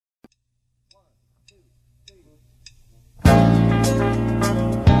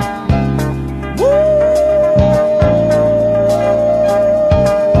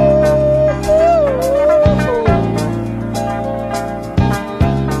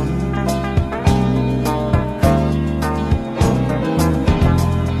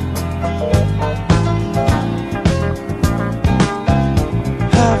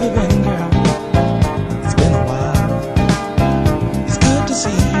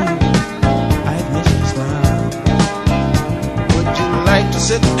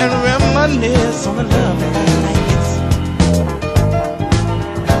sit and reminisce on a lovely night like this.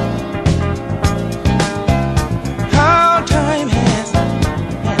 How time has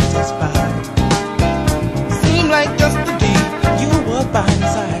passed us by. Seemed like yesterday you were by my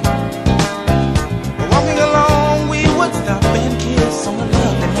side. Walking along, we would stop and kiss on a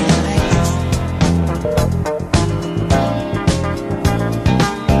lovely night like this.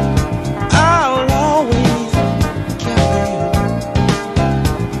 I'll always care for you,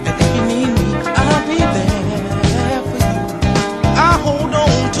 and if you need me, I'll be there for you. I hold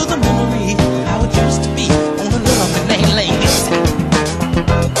on to the memory how it used to be on a lovely night like this.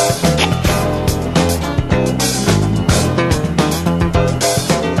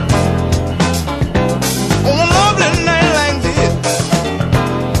 On a lovely night like this,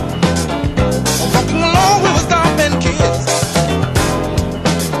 walking along we would stop and kiss.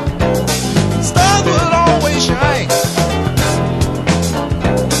 Stars would always shine.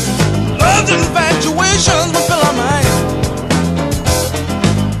 Love's infatuations would fill our minds.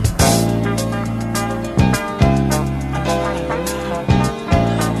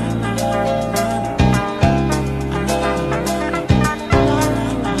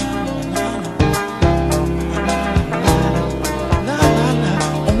 La la la,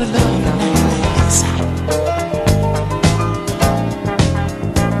 on a lovely night like this.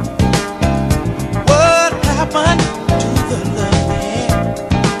 What happened to the love we had?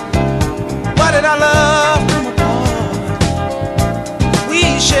 Why did our love come apart? We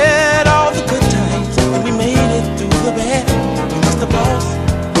shared all the good times and we made it through the bad. We must have lost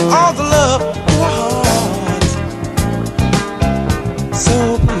all the love in our hearts. So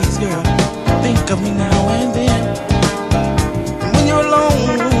please, girl, think of me now and then. And when you're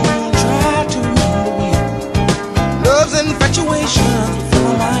alone, try to remember when love's infatuations will fill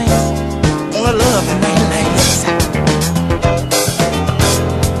our minds on a lovely night like this.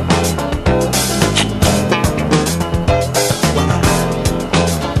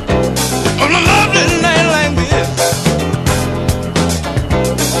 On a lovely night like this,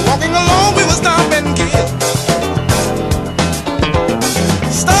 walking along we would stop and kiss.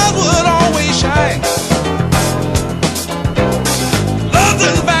 Stars would always shine. Love's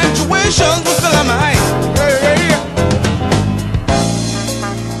infatuations would fill our minds. Yeah, yeah, yeah.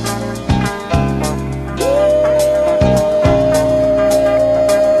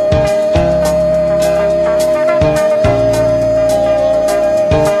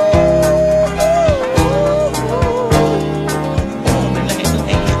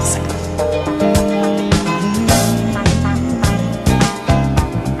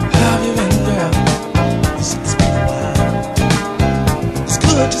 How have you been, girl? It's been a while. It's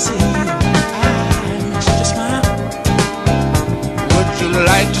good to see you. I miss your smile. Would you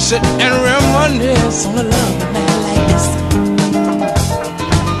like to sit and reminisce on a lovely night like this?